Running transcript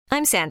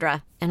I'm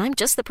Sandra, and I'm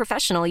just the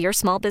professional your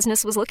small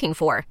business was looking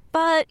for.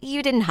 But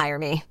you didn't hire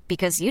me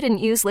because you didn't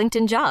use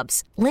LinkedIn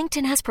Jobs.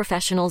 LinkedIn has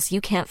professionals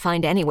you can't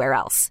find anywhere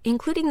else,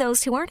 including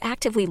those who aren't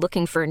actively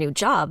looking for a new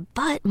job,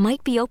 but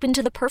might be open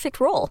to the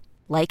perfect role,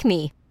 like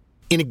me.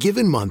 In a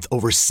given month,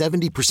 over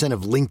 70%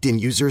 of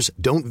LinkedIn users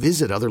don't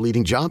visit other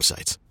leading job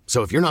sites.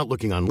 So if you're not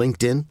looking on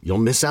LinkedIn, you'll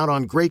miss out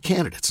on great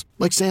candidates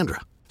like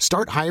Sandra.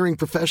 Start hiring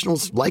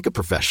professionals like a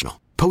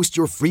professional. Post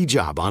your free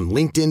job on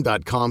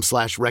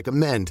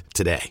linkedin.com/recommend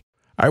today.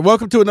 All right,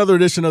 welcome to another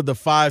edition of the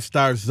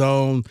 5-Star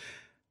Zone.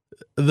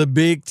 The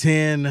Big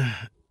Ten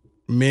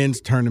men's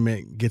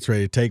tournament gets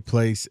ready to take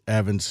place.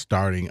 Evans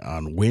starting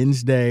on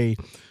Wednesday.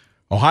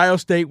 Ohio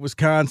State,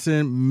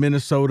 Wisconsin,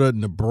 Minnesota,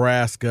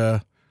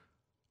 Nebraska.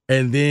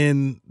 And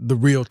then the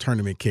real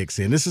tournament kicks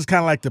in. This is kind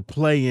of like the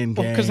play-in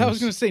game. Because I was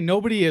going to say,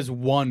 nobody has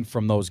won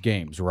from those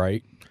games,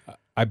 right?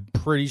 I'm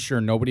pretty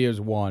sure nobody has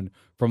won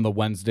from the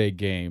Wednesday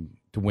game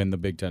to win the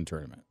Big Ten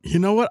tournament. You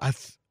know what?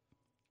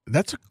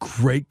 That's a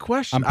great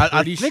question.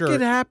 I think sure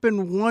it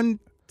happened one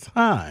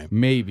time.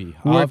 Maybe.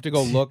 I'll have to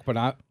go look, but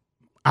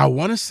I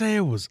want to say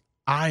it was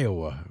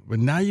Iowa, but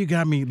now you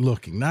got me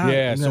looking.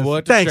 So we'll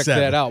have to check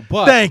that out.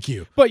 But, thank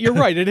you. But you're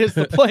right. It is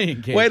the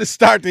playing game. Way to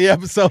start the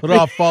episode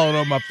off falling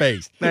on my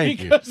face.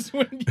 Thank you. Because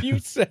when you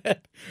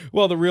said,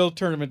 well, the real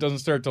tournament doesn't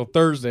start till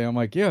Thursday, I'm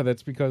like, yeah,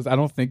 that's because I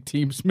don't think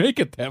teams make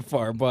it that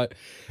far. But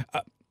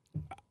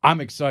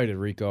I'm excited,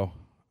 Rico.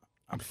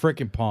 I'm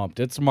freaking pumped.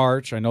 It's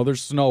March. I know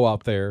there's snow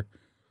out there.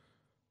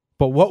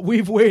 But what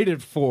we've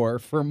waited for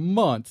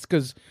months,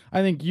 because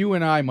I think you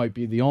and I might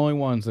be the only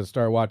ones that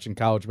start watching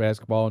college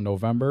basketball in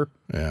November.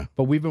 Yeah.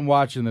 But we've been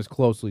watching this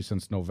closely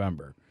since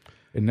November.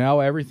 And now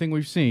everything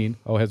we've seen,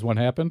 has one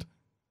happened?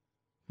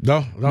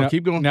 No,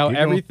 keep going. Now keep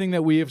everything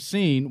going. that we have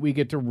seen, we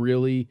get to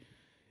really,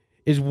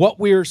 is what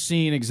we're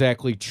seeing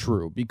exactly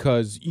true?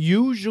 Because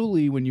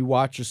usually when you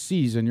watch a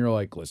season, you're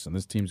like, listen,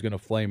 this team's going to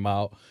flame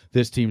out.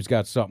 This team's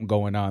got something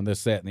going on,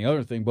 this, that, and the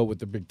other thing. But with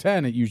the Big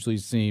Ten, it usually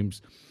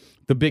seems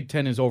the Big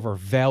Ten is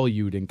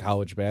overvalued in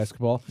college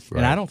basketball, right.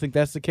 And I don't think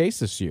that's the case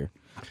this year.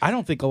 I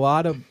don't think a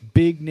lot of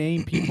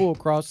big-name people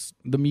across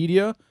the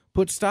media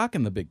put stock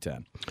in the Big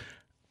Ten.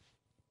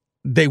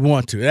 They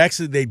want to.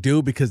 Actually, they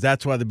do, because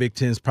that's why the Big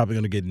Ten is probably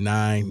going to get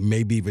 9,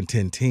 maybe even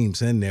 10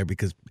 teams in there,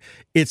 because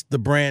it's the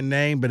brand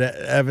name. But,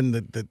 Evan,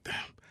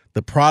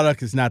 the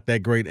product is not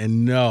that great.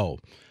 And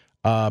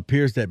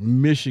appears that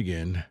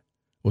Michigan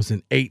was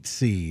an 8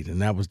 seed,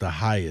 and that was the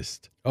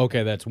highest.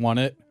 Okay, that's won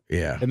it?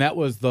 Yeah. And that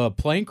was the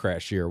plane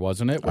crash year,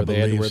 wasn't it? Where they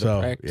had to wear the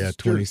practice jerseys?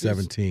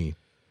 2017.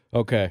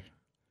 Okay.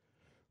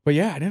 But,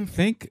 yeah, I didn't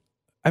think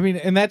 – I mean,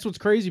 and that's what's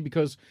crazy,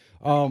 because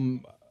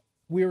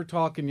we were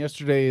talking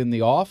yesterday in the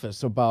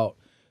office about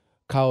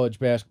college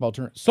basketball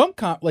tournaments. Some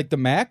like the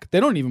MAC, they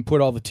don't even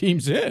put all the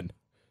teams in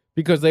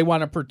because they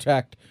want to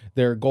protect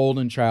their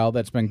golden child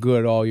that's been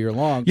good all year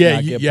long. Yeah,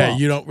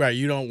 you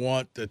don't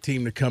want the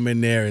team to come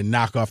in there and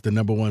knock off the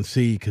number 1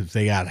 seed because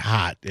they got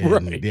hot. And,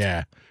 right.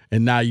 Yeah.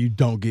 And now you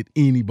don't get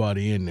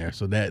anybody in there.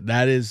 So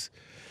that is.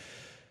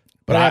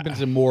 But it happens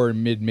in more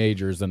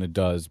mid-majors than it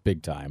does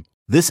big time.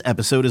 This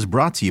episode is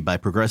brought to you by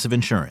Progressive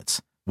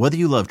Insurance. Whether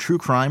you love true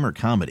crime or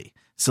comedy,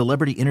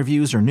 celebrity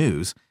interviews or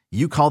news,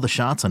 you call the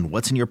shots on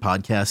what's in your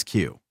podcast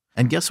queue.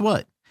 And guess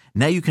what?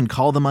 Now you can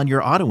call them on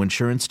your auto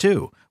insurance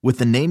too with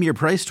the Name Your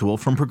Price tool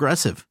from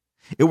Progressive.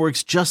 It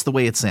works just the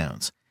way it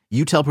sounds.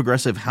 You tell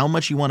Progressive how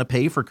much you want to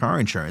pay for car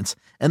insurance,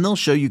 and they'll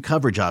show you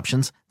coverage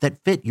options that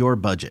fit your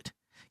budget.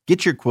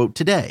 Get your quote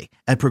today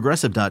at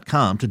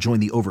Progressive.com to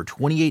join the over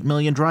 28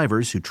 million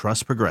drivers who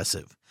trust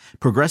Progressive.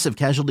 Progressive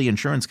Casualty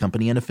Insurance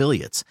Company and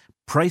Affiliates.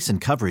 Price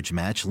and coverage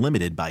match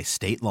limited by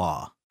state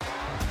law.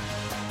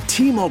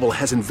 T-Mobile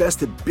has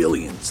invested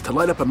billions to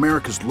light up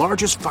America's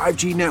largest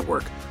 5G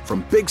network,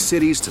 from big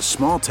cities to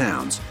small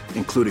towns,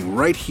 including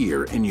right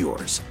here in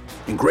yours.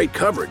 And great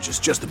coverage is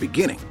just the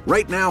beginning.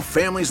 Right now,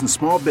 families and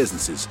small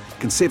businesses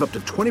can save up to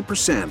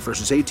 20%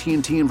 versus AT&T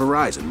and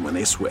Verizon when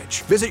they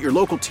switch. Visit your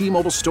local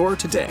T-Mobile store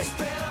today.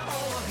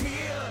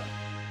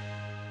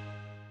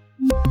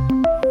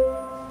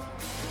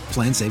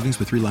 Plan savings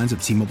with 3 lines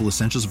of T-Mobile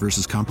Essentials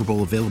versus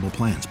comparable available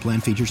plans.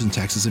 Plan features and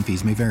taxes and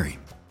fees may vary.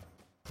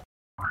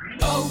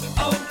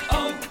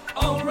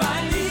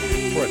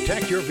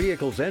 Protect your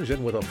vehicle's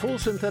engine with a full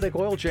synthetic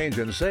oil change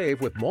and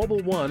save with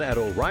Mobil 1 at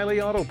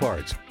O'Reilly Auto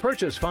Parts.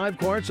 Purchase 5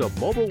 quarts of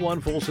Mobil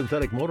 1 full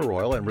synthetic motor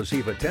oil and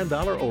receive a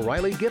 $10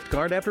 O'Reilly gift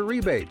card after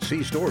rebate.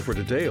 See store for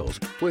details.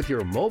 With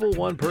your Mobil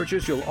 1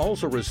 purchase, you'll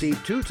also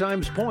receive 2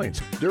 times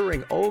points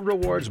during O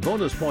Rewards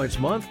Bonus Points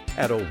Month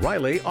at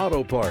O'Reilly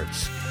Auto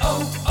Parts.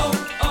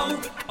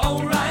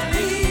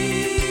 O'Reilly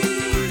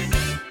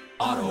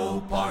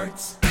Auto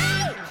Parts.